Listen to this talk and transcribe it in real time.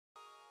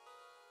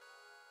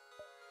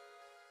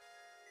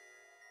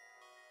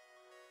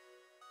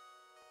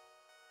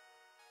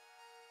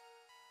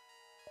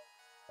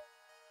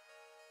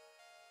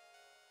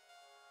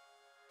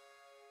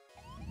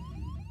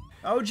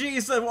Oh,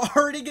 geez, I'm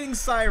already getting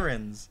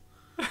sirens.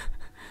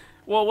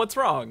 Well, what's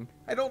wrong?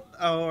 I don't...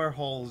 Oh, our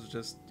hull's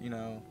just, you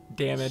know...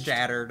 Damaged.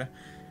 Shattered.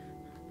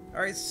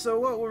 Alright, so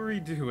what were we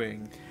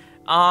doing?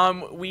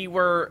 We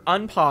were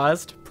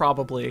unpaused,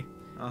 probably.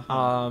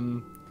 Uh-huh.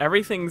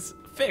 Everything's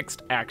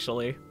fixed,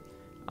 actually.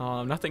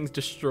 Nothing's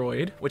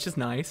destroyed, which is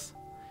nice.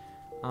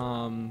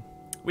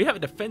 We have a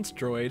defense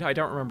droid. I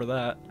don't remember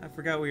that. I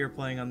forgot we were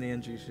playing on the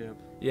NG ship.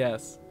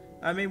 Yes.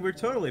 I mean, we're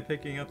totally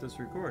picking up this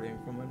recording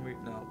from when we...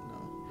 No.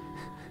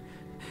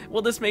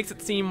 Well, this makes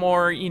it seem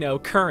more, you know,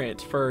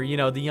 current for, you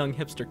know, the young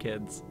hipster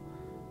kids.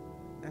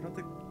 I don't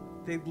think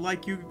they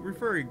like you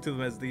referring to them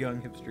as the young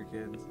hipster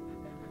kids.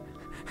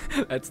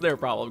 That's their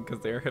problem because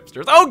they're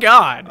hipsters. Oh,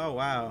 God! Oh,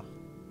 wow.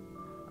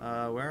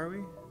 Where are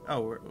we?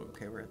 Oh,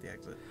 okay, we're at the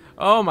exit.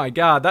 Oh, my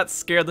God. That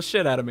scared the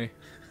shit out of me.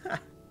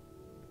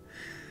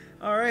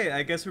 Alright,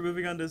 I guess we're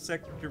moving on to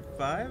Sector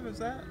 5, is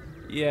that?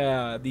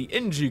 Yeah, the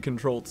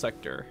NG-controlled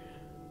sector.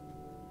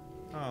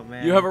 Oh,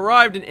 man. You have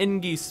arrived in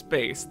NG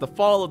space. The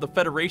fall of the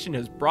Federation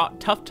has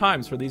brought tough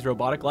times for these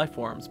robotic life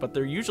forms, but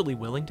they're usually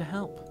willing to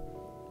help.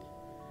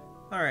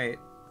 Alright,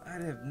 I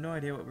have no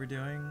idea what we're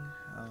doing.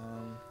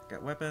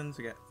 Got weapons,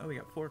 we got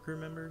 4 crew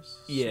members.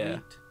 Yeah.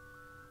 Sweet.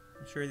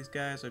 I'm sure these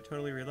guys are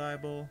totally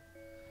reliable.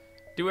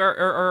 Do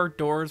our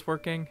doors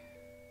working?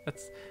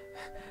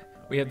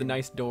 We have the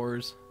nice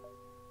doors.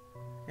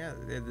 Yeah,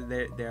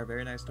 they are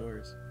very nice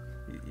doors.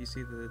 You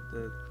see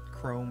the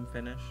chrome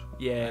finish?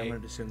 Yay. I'm going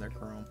to assume they're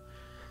chrome.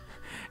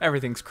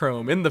 Everything's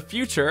chrome. In the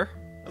future...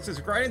 Let's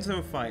just right into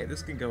a fight.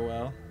 This can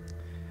go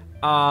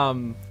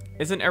well.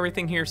 Isn't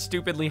everything here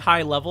stupidly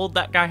high leveled?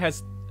 That guy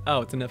has...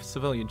 Oh, it's a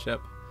civilian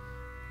ship.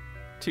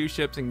 2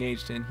 ships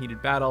engaged in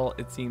heated battle.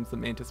 It seems the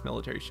Mantis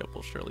military ship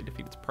will surely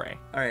defeat its prey.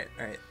 Alright.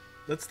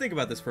 Let's think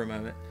about this for a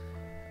moment.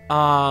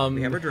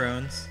 We have our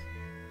drones.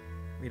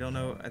 We don't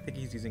know. I think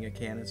he's using a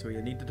cannon, so we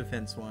need the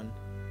defense one.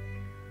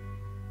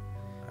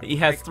 He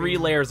has 3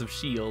 layers of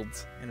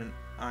shields. And an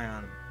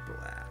ion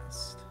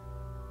blast.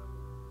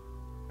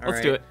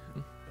 Let's do it.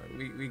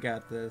 We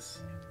got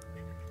this.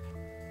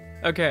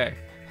 Okay.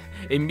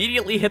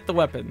 Immediately hit the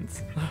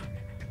weapons.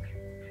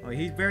 Well,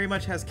 he very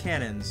much has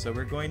cannons, so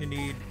we're going to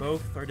need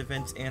both our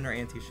defense and our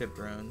anti-ship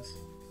drones.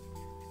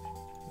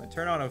 I'm going to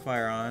turn auto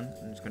fire on.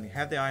 I'm just going to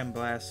have the ion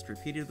blast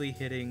repeatedly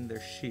hitting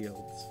their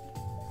shields.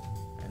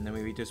 And then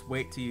we just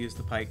wait to use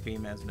the pike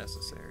beam as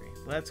necessary.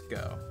 Let's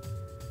go.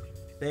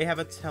 They have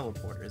a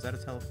teleporter. Is that a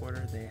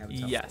teleporter? They have a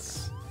teleporter.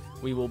 Yes.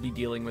 We will be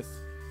dealing with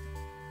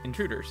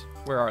intruders.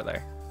 Where are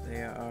they?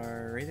 They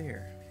are right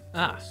here.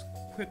 Ah. Let's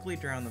quickly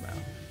drown them out.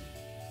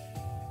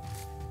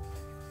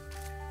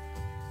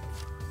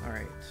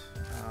 Alright.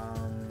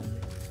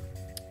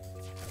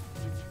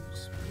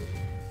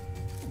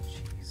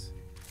 Jeez.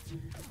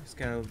 Just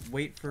gotta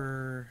wait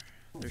for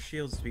their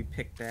shields to be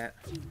picked at.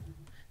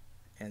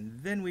 And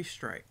then we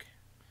strike.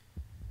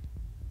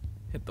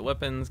 Hit the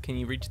weapons. Can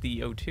you reach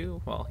the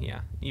O2? Well,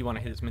 yeah. You want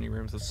to hit as many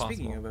rooms as possible.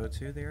 Speaking of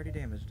O2, they already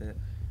damaged it.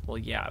 Well,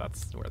 yeah,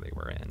 that's where they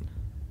were in.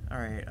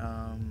 Alright,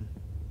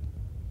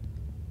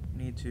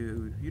 need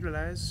to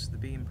utilize the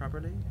beam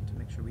properly to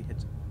make sure we hit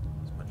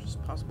as much as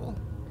possible.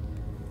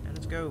 And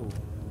let's go.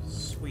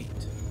 Sweet.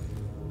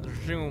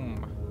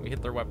 Zoom. We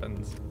hit their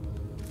weapons.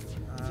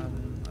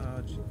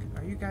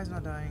 Are you guys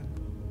not dying?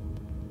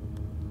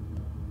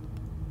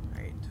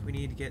 Alright, we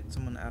need to get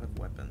someone out of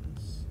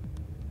weapons.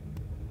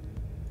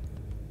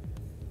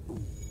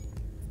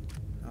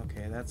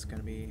 Okay, that's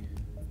gonna be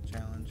a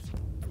challenge.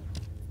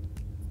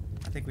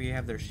 I think we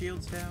have their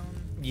shields down.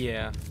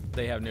 Yeah,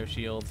 they have no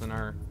shields and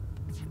our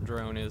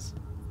drone is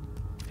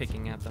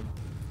picking at them.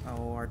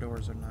 Oh, our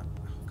doors are not...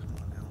 Oh, come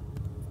on now.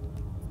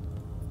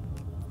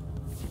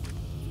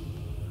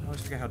 I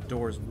always forget how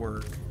doors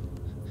work.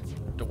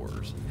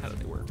 Doors. How do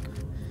they work?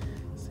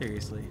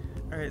 Seriously.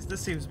 Alright, so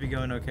this seems to be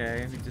going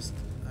okay. We just...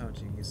 Oh,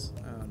 jeez.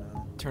 Oh,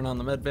 no. Turn on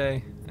the med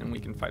bay, and we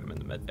can fight them in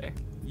the med bay.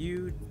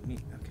 You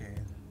need... Okay.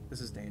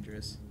 This is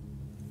dangerous.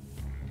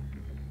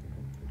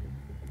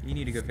 You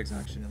need to go fix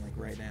oxygen, like,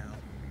 right now.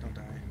 Don't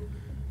die.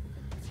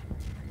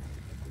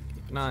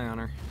 Keep an eye on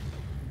her.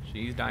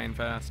 She's dying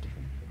fast.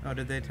 Oh,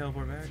 did they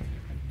teleport back?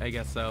 I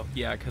guess so.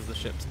 Yeah, because the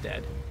ship's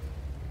dead.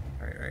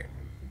 Alright.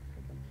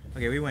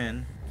 Okay, we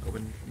win.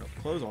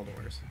 Close all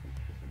doors.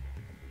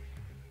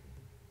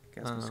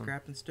 Got some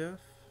scrap and stuff,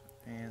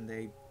 and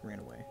they ran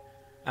away.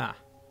 Ah.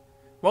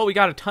 Well, we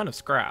got a ton of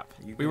scrap.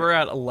 You We got- were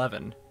at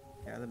 11.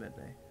 Yeah, the med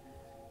bay.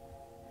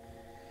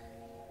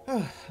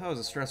 Oh, that was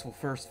a stressful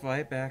first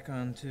fight back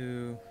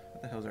onto...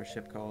 What the hell's our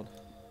ship called?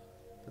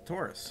 The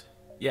Taurus.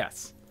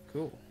 Yes.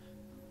 Cool.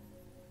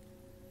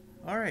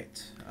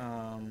 Alright.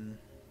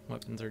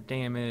 Weapons are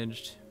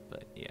damaged,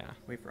 but yeah.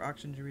 Wait for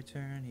oxygen to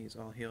return. He's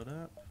all healed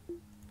up.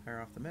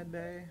 Fire off the med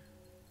bay.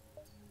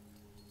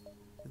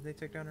 Did they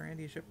take down our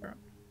anti-ship drone?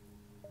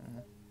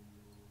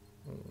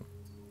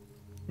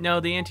 No,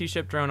 the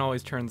anti-ship drone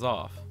always turns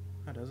off.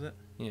 How does it?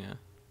 Yeah.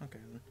 Okay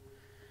then.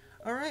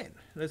 Alright,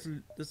 let's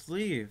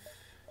leave.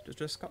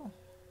 Just call.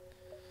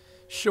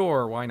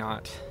 Sure, why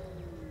not?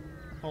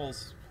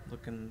 Hull's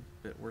looking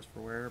a bit worse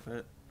for wear,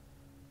 but...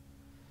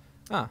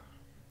 Ah,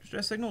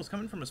 Distress signal is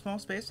coming from a small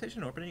space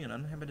station orbiting an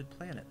uninhabited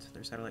planet.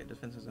 Their satellite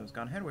defense system has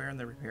gone headway and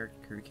the repair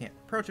crew can't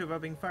approach it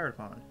without being fired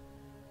upon.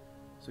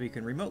 So we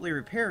can remotely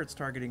repair its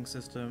targeting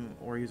system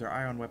or use our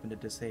ion weapon to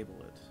disable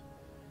it.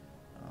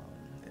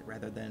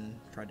 Rather than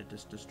try to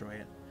just destroy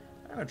it.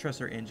 I'm gonna trust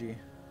our Engie.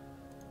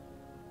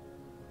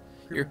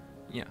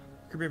 Yeah.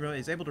 Crew member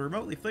is able to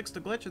remotely fix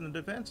the glitch in the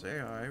defense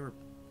AI. We're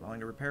allowing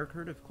the repair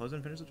crew to close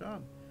and finish the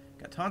job.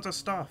 Got tons of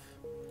stuff.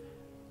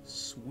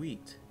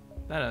 Sweet.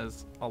 That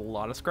is a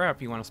lot of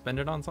scrap. You want to spend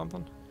it on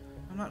something?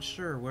 I'm not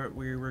sure where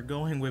we were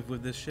going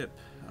with this ship.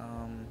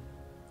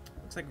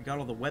 Looks like we got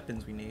all the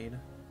weapons we need.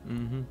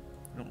 Mm-hmm.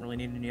 We don't really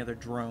need any other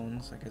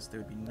drones. I guess they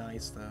would be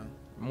nice though.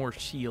 More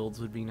shields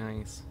would be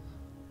nice.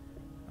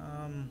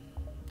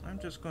 I'm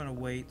just going to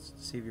wait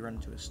to see if you run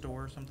into a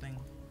store or something.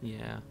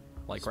 Yeah,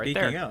 like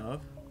Speaking right there.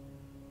 of,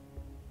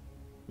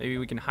 maybe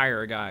we can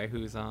hire a guy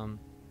who's no,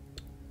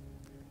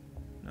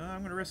 I'm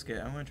going to risk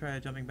it. I'm going to try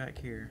jumping back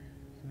here.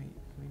 Can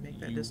we make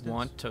that distance? You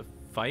want to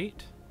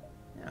fight?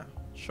 Yeah.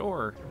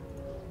 Sure.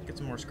 Get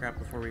some more scrap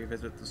before we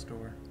visit the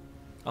store.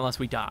 Unless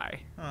we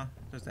die. Huh,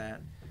 there's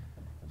that.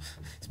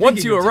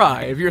 Once Speaking you of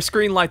arrive, your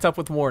screen lights up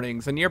with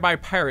warnings. A nearby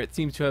pirate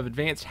seems to have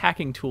advanced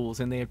hacking tools,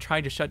 and they have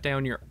tried to shut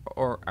down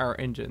our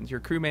engines. Your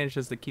crew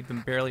manages to keep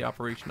them barely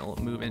operational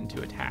and move in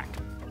to attack.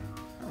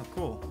 Oh,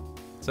 cool.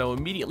 So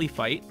immediately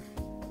fight.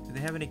 Do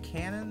they have any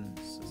cannons?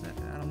 Is that?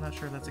 I'm not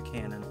sure if that's a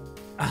cannon.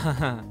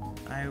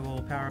 I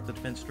will power up the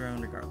defense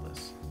drone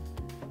regardless.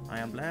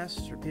 Ion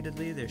blast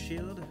repeatedly their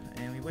shield,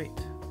 and we wait.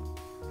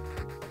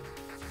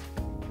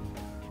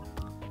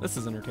 This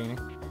is entertaining.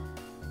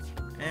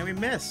 And we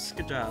miss.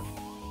 Good job.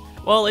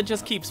 Well, it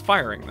just keeps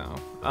firing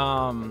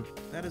though.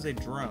 That is a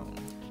drone.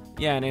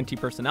 Yeah, an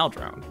anti-personnel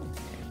drone.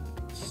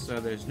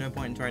 So there's no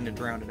point in trying to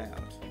drown it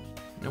out.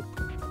 Nope.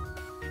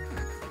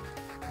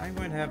 I'm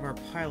going to have our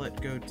pilot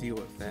go deal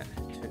with that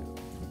too.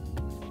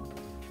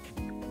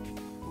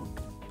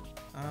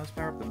 Let's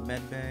power up the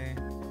med bay.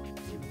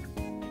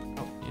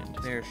 Oh, Yeah,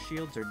 their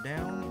shields are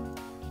down.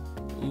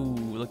 Ooh,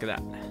 look at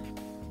that.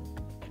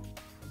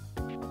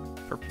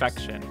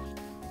 Perfection.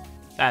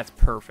 That's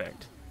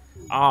perfect.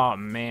 Oh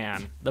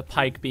man, the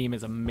pike beam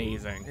is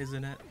amazing.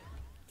 Isn't it?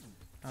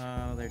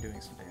 They're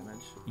doing some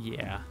damage.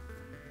 Yeah.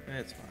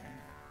 It's fine.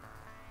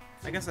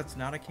 I guess that's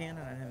not a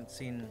cannon. I haven't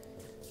seen.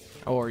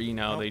 Or you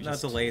know, Oh, they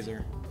just. that's a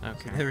laser.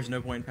 Okay. So there's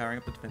no point in powering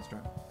up the defense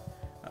drone.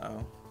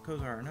 Uh-oh.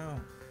 Kozar, no.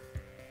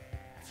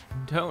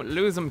 Don't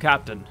lose them,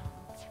 Captain.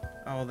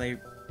 Oh, they... Oh,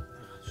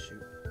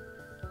 shoot.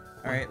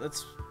 Alright,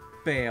 let's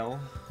bail.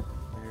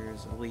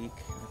 There's a leak.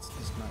 That's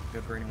just not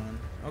good for anyone.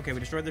 Okay, we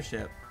destroyed their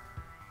ship.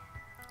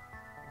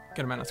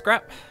 Good amount of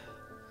scrap.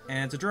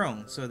 And it's a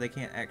drone, so they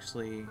can't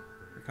actually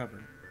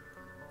recover.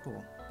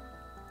 Cool.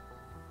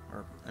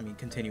 Or, I mean,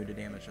 continue to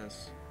damage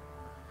us.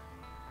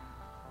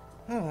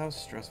 Oh, that was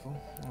stressful.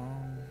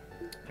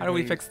 How do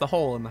we fix the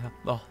hole in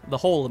the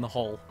hole in the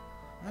hole?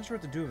 I'm not sure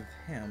what to do with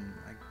him.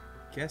 I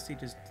guess he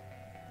just...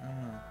 I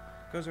don't know.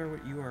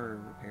 Kozar, you are a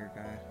repair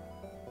guy.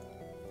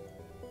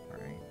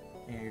 Alright.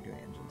 Yeah, you're doing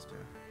engines too.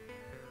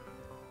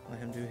 Let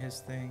him do his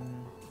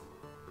thing.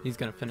 He's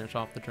gonna finish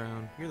off the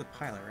drone. You're the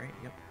pilot, right?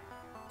 Yep.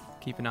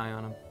 Keep an eye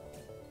on him.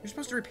 You're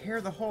supposed to repair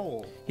the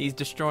hole. He's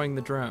destroying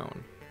the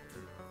drone.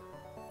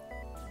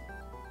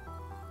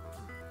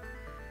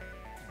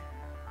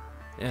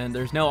 And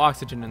there's no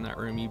oxygen in that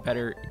room.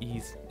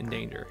 He's in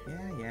danger.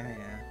 Yeah.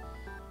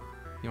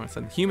 You want to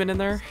send the human in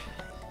there?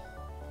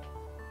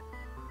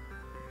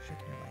 You're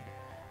shaking your leg.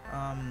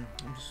 I'm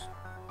just...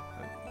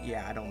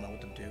 yeah, I don't know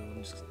what to do.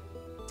 I'm just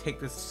take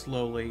this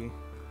slowly.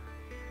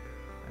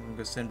 I'm gonna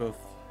go send both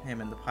him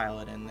and the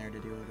pilot in there to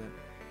deal with it.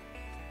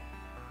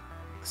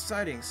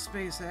 Exciting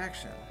space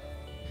action.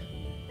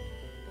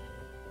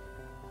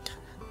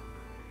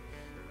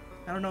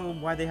 I don't know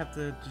why they have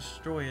to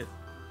destroy it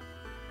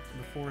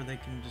before they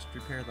can just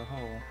repair the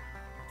hull.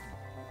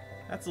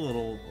 That's a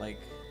little, like,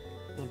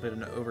 a little bit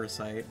of an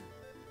oversight.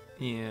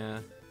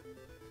 Yeah.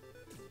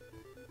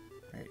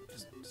 Alright,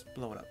 just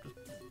blow it up.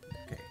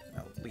 Okay,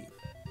 now leave.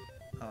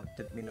 Oh,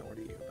 didn't mean to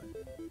order you, but...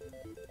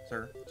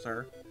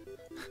 Sir?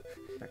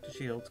 Back to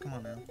shields, come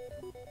on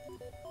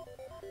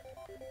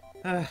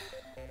now.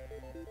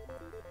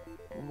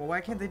 Well,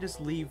 why can't they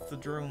just leave the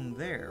drone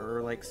there,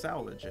 or, like,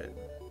 salvage it?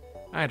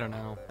 I don't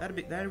know.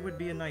 That would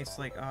be a nice,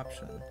 like,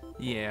 option.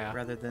 Yeah.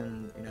 Rather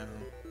than, you know,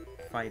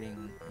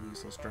 fighting a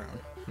useless drone.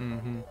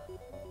 Mm-hmm.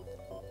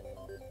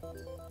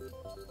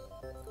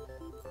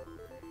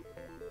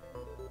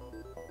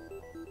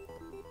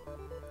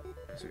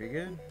 So you're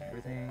good?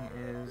 Everything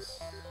is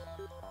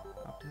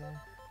optimal?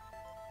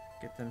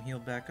 Get them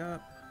healed back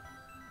up.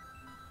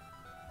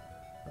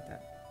 Let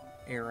that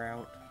air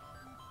out.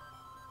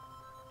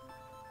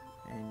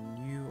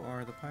 And you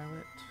are the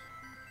pilot.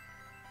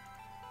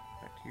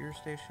 Back to your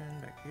station,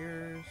 back to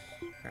yours.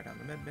 Fire down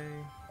the med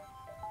bay.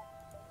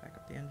 Back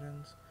up the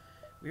engines.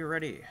 We are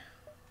ready.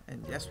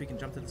 And yes, we can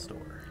jump to the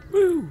store.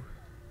 Woo!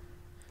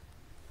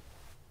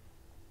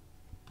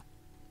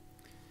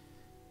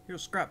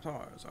 Here's scrap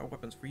tars, our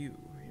weapons for you.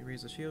 You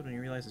raise the shield and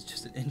you realize it's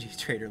just an NG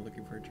trader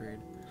looking for a trade.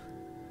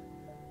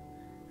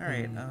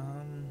 Alright,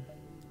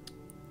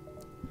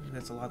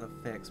 that's a lot to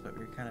fix, but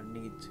we kind of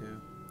need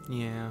to.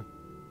 Yeah.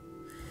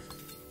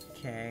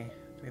 Okay.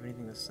 Do we have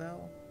anything to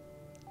sell?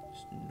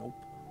 Just, nope.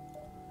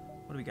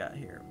 What do we got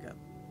here? We got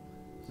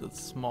It's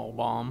a small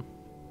bomb.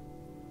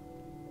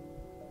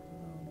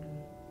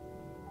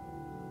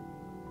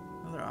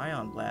 another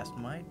ion blast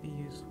might be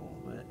useful,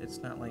 but it's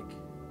not like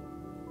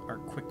our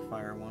quick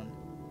fire one.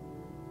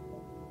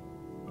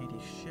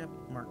 Anti-ship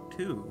Mark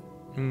II.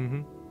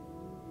 Mm-hmm.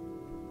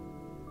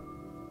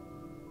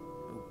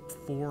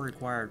 4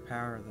 required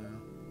power though.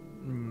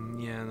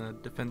 Yeah, the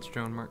defense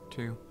drone Mark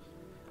II.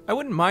 I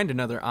wouldn't mind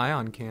another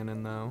ion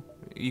cannon though.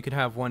 You could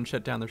have one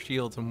shut down their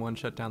shields and one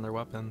shut down their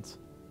weapons.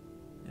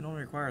 It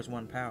only requires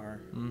 1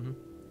 power. Mm-hmm.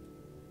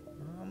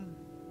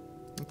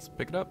 Let's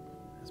pick it up.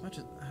 As much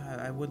as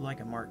I would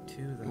like a Mark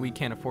II though. We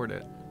can't afford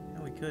it.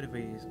 No, we could if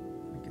we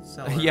could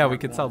sell it. Yeah, we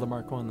could sell the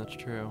Mark I, that's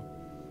true.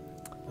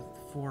 But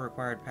the 4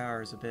 required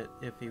power is a bit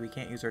iffy. We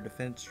can't use our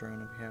defense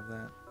drone if we have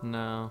that.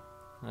 No,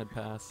 I'd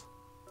pass.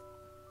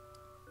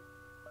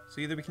 So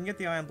either we can get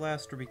the Ion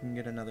Blast or we can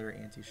get another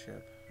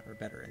anti-ship. Or a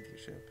better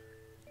anti-ship.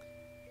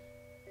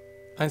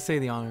 I say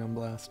the Ion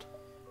Blast.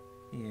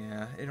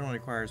 Yeah, it only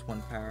requires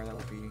 1 power. That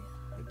would be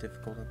a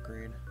difficult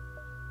upgrade.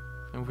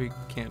 And we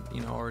can't,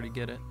 already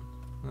get it.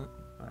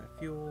 Buy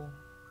fuel.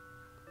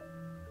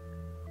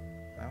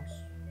 Mouse.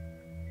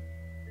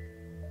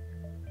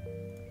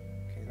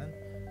 Okay then.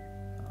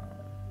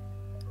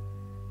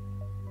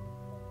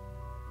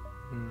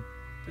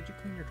 Did you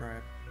clean your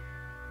drive?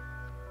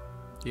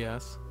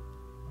 Yes.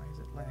 Why is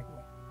it laggy?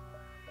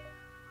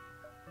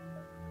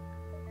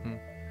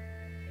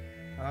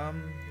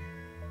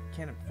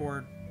 Can't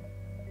afford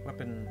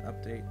weapon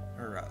update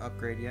or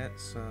upgrade yet,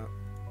 so.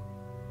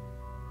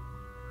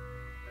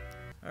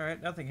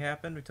 Alright, nothing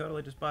happened. We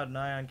totally just bought an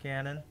ion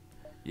cannon.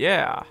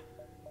 Yeah.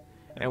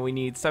 And we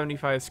need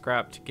 75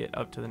 scrap to get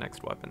up to the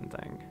next weapon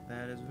thing.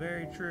 That is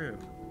very true.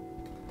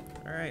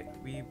 Alright,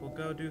 we will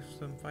go do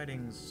some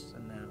fightings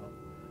now.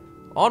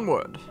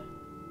 Onward.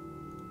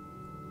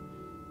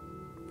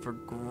 For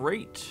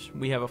great,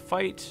 we have a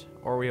fight,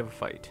 or we have a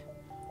fight.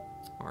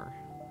 Or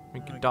we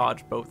can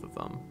dodge both of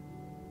them.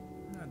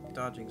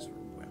 Dodging's for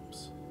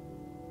wimps.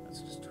 That's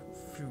just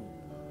phew.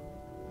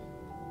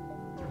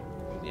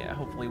 Yeah,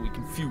 hopefully we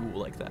can fuel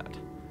like that.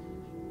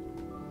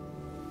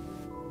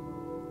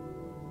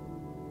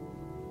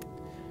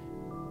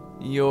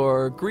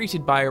 You're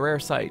greeted by a rare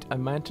sight, a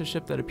mantis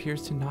ship that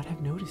appears to not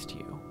have noticed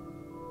you.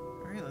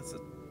 Alright, let's...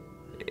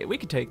 We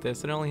could take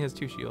this, it only has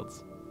 2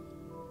 shields.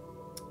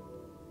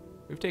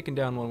 We've taken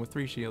down one with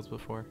 3 shields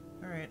before.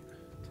 Alright,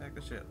 attack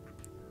the ship.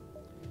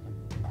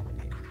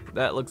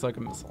 That looks like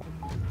a missile.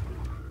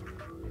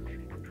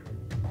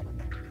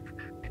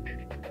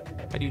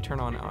 How do you turn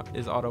on?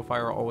 Is auto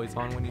fire always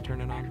on when you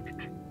turn it on?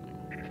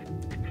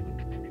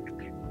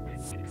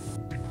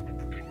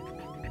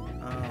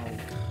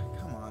 Oh,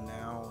 come on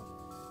now.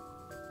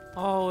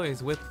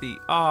 Always with the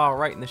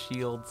right in the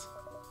shields.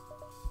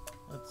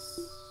 Let's.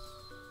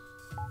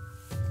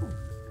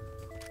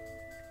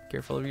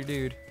 Careful of your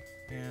dude.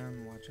 Yeah,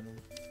 I'm watching him.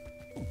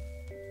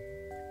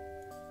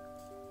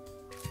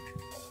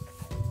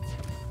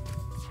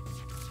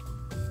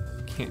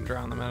 Can't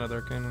drown them out of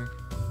there, can we?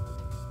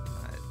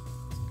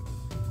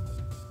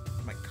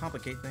 Might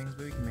complicate things,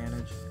 but we can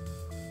manage.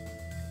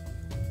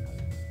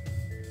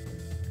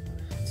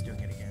 It's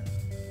doing it again.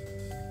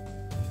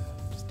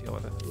 Just deal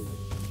with it.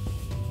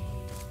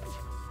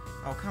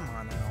 Oh, come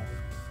on now.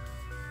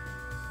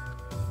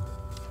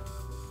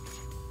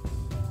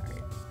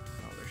 Alright.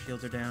 Oh, their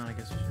shields are down. I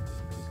guess we should do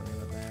something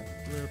about that.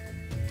 Bloop.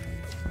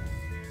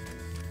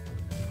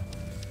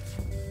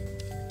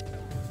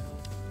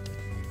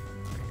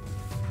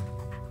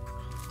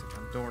 Stick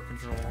on door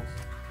controls.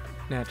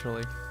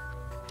 Naturally.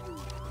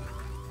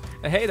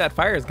 Hey, that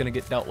fire is gonna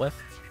get dealt with.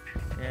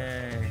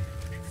 Yay.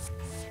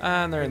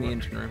 And they're in the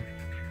engine room.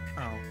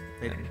 Oh,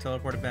 they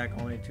teleported back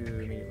only to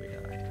immediately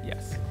die.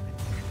 Yes.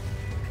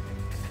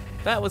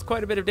 That was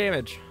quite a bit of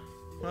damage.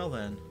 Well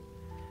then.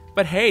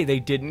 But hey, they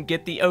didn't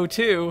get the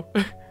O2.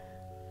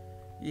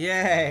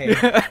 Yay!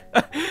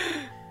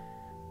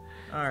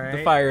 Alright.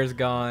 The fire's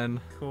gone.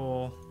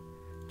 Cool.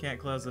 Can't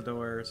close the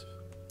doors.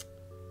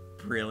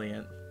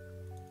 Brilliant.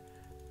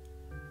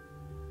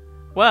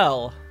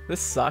 Well, this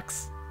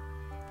sucks.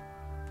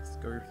 Let's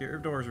go get your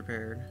doors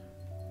repaired.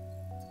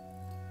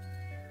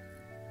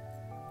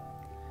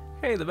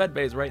 Hey, the med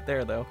bay's right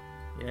there, though.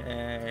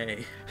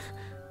 Yay.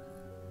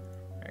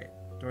 Alright,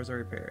 doors are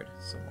repaired,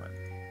 somewhat.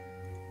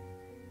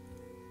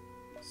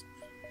 Let's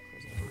close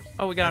the doors.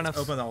 Oh, we got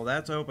That's enough.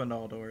 That's opened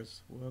all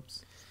doors.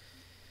 Whoops.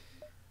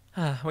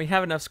 We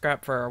have enough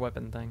scrap for our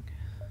weapon thing.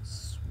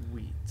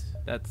 Sweet.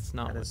 That's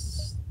not That what...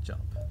 is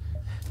jump.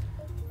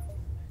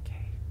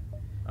 Okay.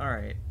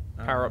 Alright.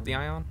 Power up the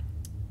ion.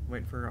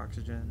 Wait for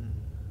oxygen.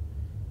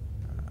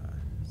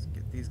 Let's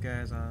get these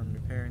guys on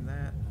repairing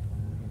that.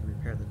 We need to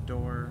repair the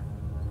door.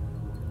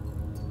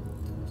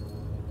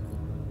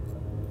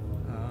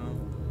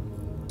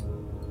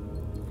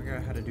 Figure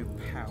out how to do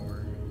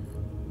power.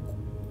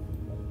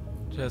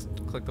 Just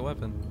click the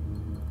weapon.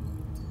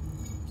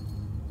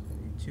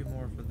 2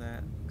 more for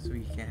that, so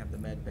we can't have the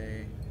med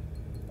bay.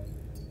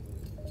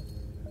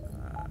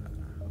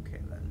 Okay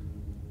then.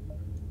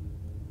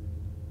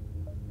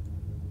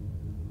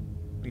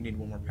 We need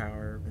 1 more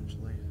power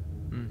eventually.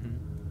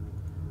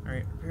 Mm-hmm.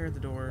 Alright, repair the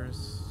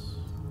doors.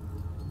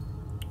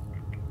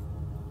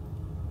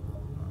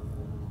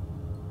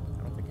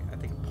 I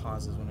think it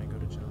pauses when I go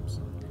to jump,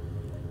 so.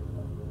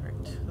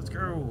 Alright, let's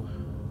go!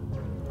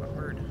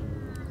 Onward.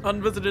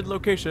 Unvisited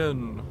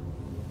location.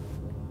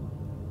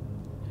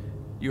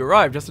 You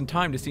arrive just in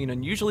time to see an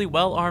unusually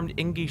well-armed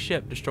Ingi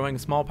ship destroying a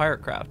small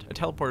pirate craft. A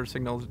teleporter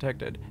signal is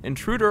detected.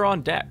 Intruder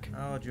on deck.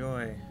 Oh,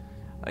 joy.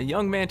 A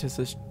young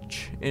mantis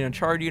in a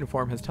charred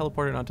uniform has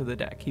teleported onto the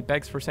deck. He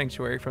begs for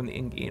sanctuary from the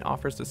Ingi and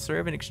offers to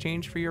serve in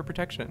exchange for your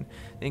protection.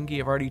 The Ingi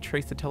have already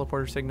traced the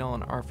teleporter signal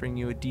and are offering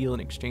you a deal in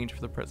exchange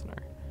for the prisoner.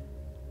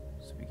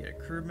 So we get a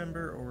crew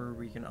member, or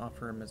we can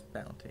offer him as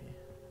bounty.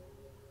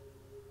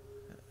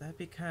 That'd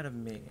be kind of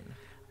mean.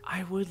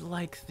 I would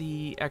like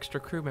the extra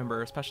crew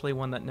member, especially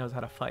one that knows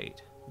how to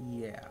fight.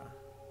 Yeah.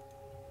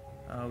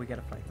 Oh, we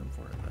gotta fight them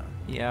for it, though.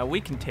 Yeah,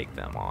 we can take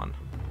them on.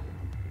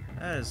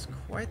 That is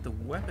quite the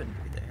weaponry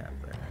they have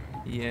there.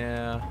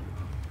 Yeah.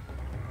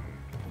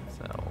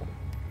 So,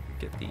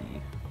 get the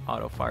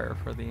auto fire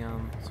for the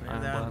So we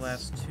have the Iron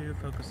Blast 2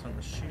 focused on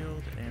the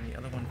shield, and the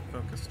other one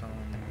focused on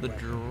the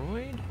weapon.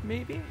 droid,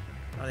 maybe?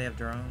 Oh, they have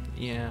drones?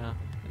 Yeah,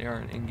 they are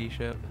an Ingi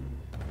ship.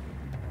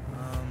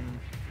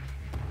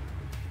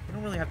 We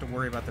don't really have to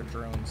worry about their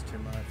drones too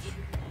much.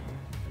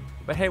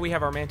 But hey, we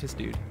have our Mantis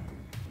dude.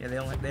 Yeah, they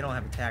don't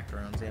have attack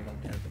drones. They have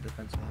the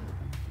defense one.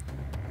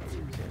 So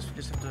yes, we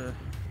just have to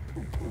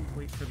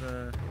wait for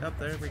the. Oh,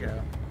 there we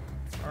go.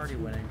 Already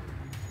winning.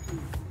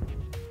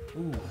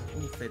 Ooh,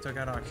 they took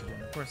out oxygen.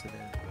 Of course they did.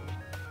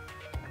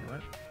 You know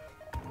what?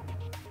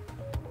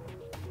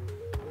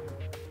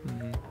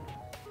 Mm-hmm.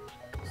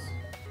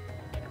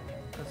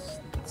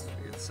 Let's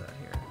figure this out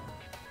here.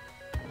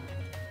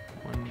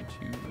 1,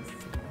 2,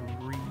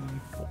 3,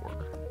 4.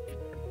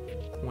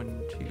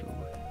 1, 2, 3, 4.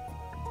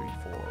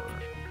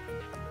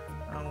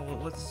 Oh, well,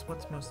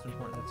 what's most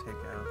important to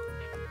take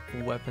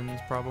out? Weapons,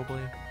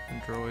 probably.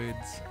 And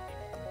droids.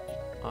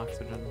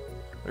 Oxygen.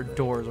 Their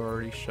doors are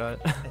already shut.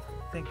 I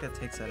think that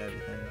takes out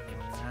everything.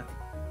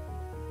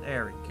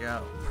 There we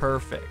go.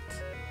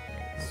 Perfect.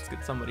 Let's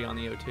get somebody on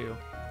the O2.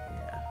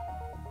 Yeah.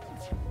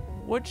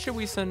 What should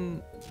we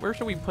send? Where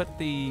should we put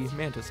the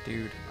Mantis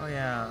dude? Oh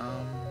yeah.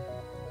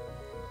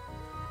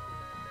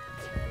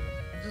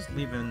 Just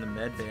leave him in the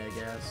med bay, I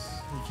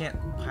guess. He can't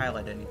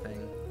pilot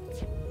anything.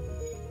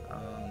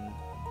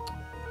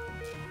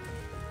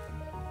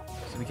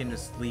 So we can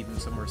just leave him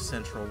somewhere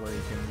central where he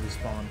can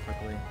respawn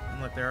quickly.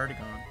 And look, they're already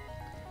gone.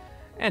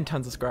 And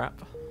tons of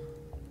scrap.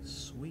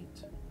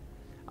 Sweet.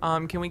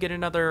 Can we get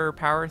another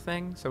power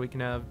thing so we can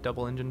have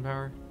double engine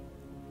power?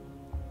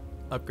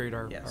 Upgrade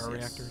our power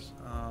reactors.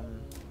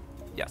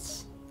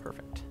 Yes,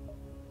 perfect.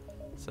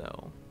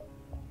 So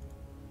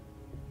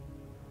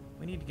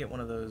we need to get one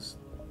of those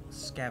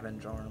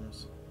scavenge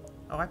arms.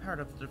 Oh, I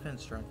powered up the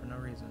defense drone for no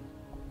reason.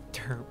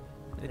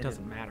 it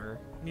doesn't matter.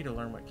 We need to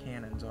learn what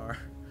cannons are.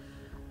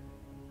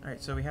 Alright,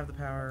 so we have the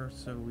power,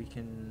 so we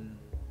can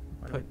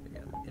put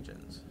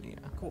engines. Yeah.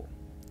 Cool.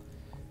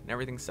 And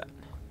everything's set.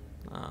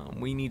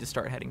 We need to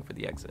start heading for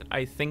the exit.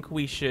 I think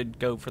we should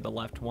go for the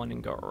left one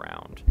and go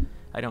around.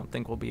 I don't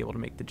think we'll be able to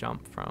make the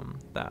jump from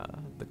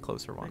the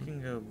closer one. I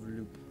can go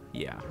loop.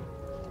 Yeah.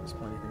 There's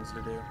plenty of things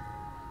to do.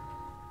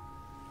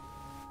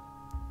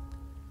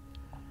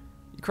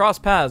 You cross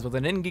paths with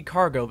an Ingi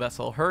cargo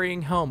vessel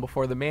hurrying home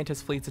before the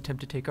Mantis fleets attempt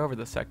to take over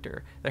the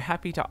sector. They're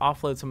happy to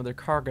offload some of their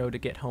cargo to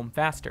get home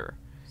faster.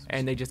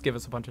 And they just give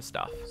us a bunch of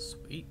stuff.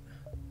 Sweet.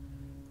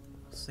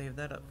 I'll save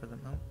that up for them.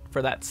 Oh.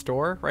 For that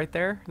store right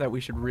there that we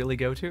should really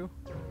go to?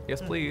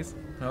 Yes, please.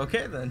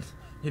 Okay, then.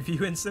 If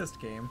you insist,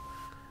 game.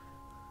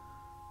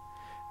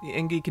 The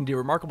Ingi can do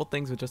remarkable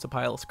things with just a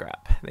pile of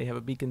scrap. They have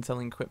a beacon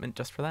selling equipment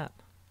just for that.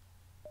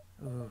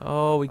 Ooh.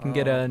 Oh, we can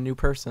get a new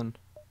person.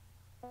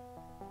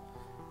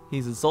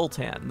 He's a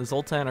Zoltan. The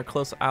Zoltan are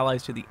close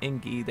allies to the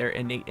Ingi. Their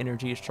innate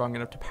energy is strong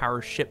enough to power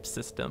ship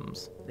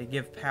systems. They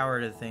give power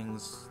to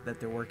things that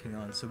they're working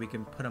on, so we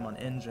can put them on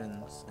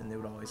engines, and they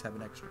would always have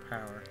an extra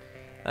power.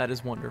 That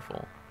is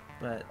wonderful.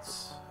 But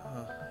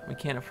we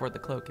can't afford the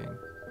cloaking.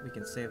 We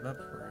can save up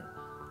for it.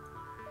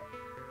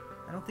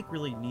 I don't think we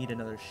really need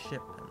another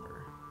ship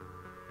member.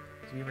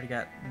 So we already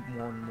got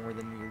more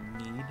than we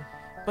need.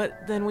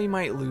 But then we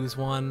might lose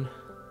one.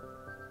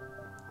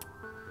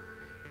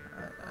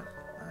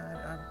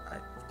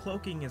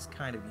 Cloaking is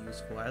kind of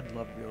useful. I'd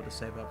love to be able to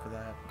save up for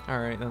that.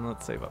 Alright, then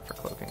let's save up for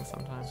cloaking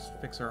sometime. Just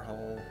fix our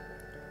hull.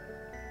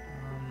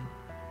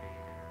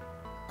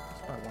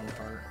 Just buy one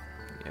part.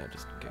 Yeah,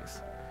 just in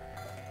case.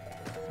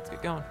 Let's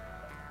get going.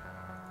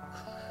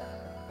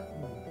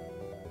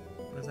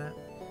 What is that?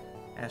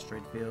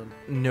 Asteroid field.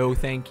 No,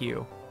 thank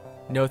you.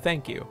 No,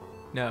 thank you.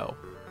 No.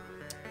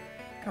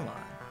 Come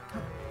on.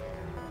 Come on.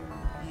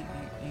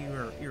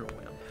 You're a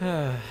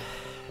whale.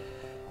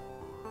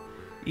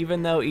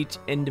 Even though each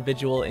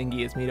individual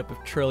Ingi is made up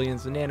of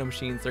trillions of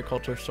nanomachines, their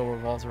culture still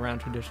revolves around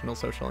traditional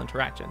social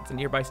interactions, and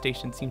nearby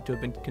stations seem to have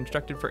been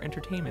constructed for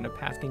entertainment of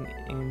passing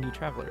Ingi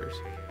travelers.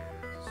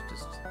 It's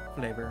just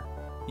flavor.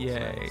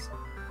 Yay.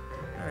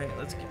 Alright,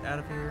 let's get out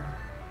of here.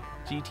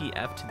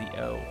 GTF to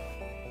the O.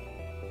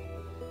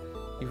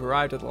 You've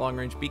arrived at the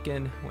long-range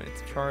beacon. When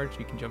it's charged,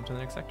 you can jump to the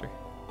next sector.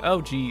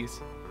 Oh,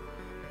 geez.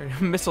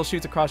 A missile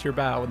shoots across your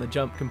bow when the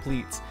jump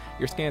completes.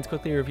 Your scans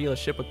quickly reveal a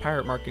ship with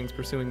pirate markings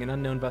pursuing an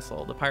unknown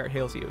vessel. The pirate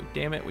hails you.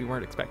 Damn it, we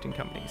weren't expecting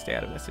company. Stay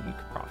out of this and you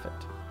could profit.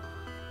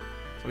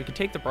 So we could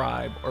take the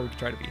bribe, or we could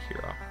try to be a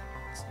hero.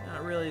 It's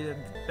not really the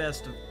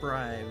best of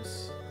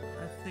bribes.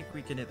 I think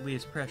we can at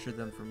least pressure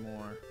them for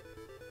more.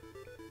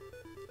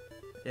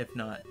 If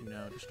not, you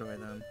know, destroy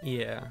them.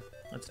 Yeah.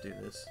 Let's do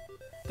this.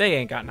 They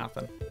ain't got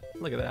nothing.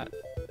 Look at that.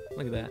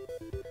 Look at that.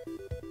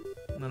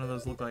 None of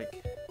those look like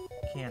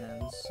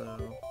cannons,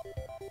 so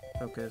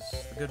focus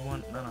the good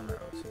one. None on those.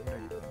 So what are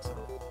you doing?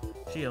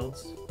 So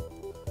shields,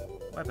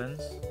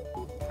 weapons,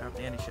 out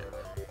the anti-ship.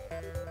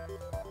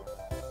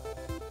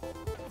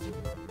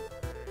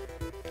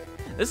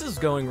 This is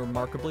going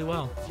remarkably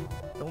well.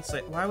 Don't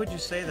say. Why would you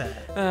say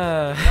that?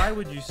 Uh, Why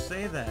would you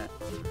say that?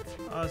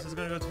 Oh, this is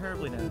gonna go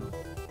terribly now.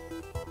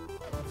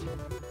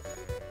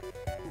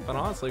 but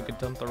honestly, we could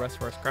dump the rest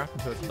of our scrap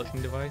into a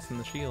clicking device and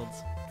the shields.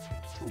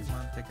 Come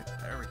on, take it.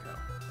 There we go.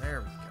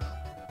 There we go.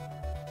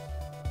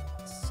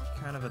 It's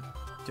kind of a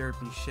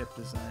derpy ship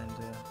designed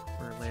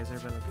for a laser,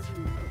 but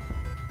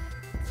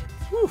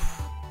Whew.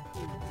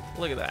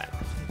 Look at that.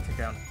 they took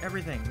out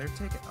everything. They're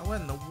taking. Oh, what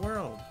in the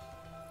world?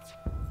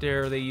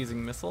 Are they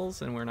using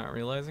missiles and we're not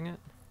realizing it?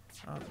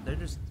 Oh, they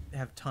just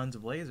have tons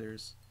of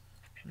lasers.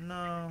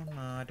 No,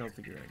 I don't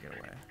think you're gonna get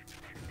away.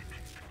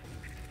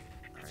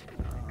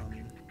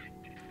 Alright,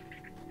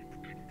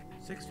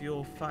 6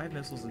 fuel, 5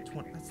 missiles, and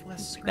 20. That's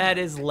less scrap. That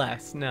is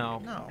less. No.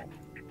 No.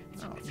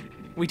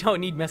 We don't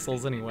need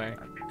missiles anyway.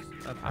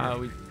 Yeah.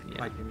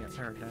 Yeah. Can get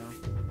powered down.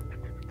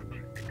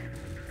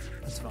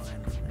 That's fine.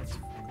 That's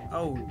fine.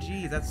 Oh,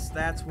 gee, that's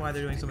why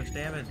they're doing so much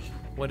damage.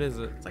 What is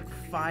it? It's like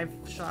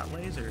 5-shot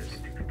lasers.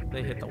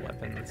 They hit the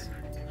weapons.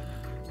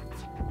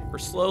 We're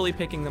slowly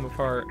picking them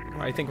apart.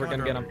 I think we're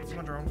gonna get them. Come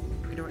on, drone.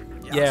 You can do it.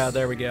 Yes. Yeah,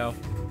 there we go.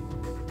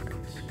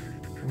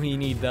 We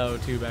need though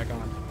two back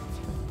on.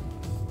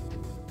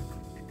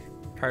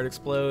 Part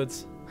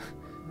explodes.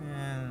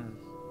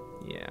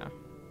 Yeah.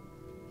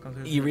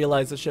 You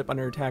realize the ship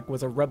under attack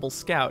was a rebel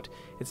scout.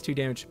 It's too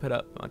damaged to put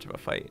up much of a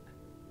fight.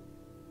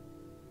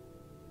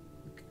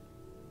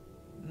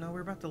 No,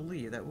 we're about to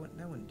leave. That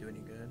wouldn't do any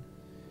good.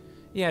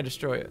 Yeah,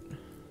 destroy it.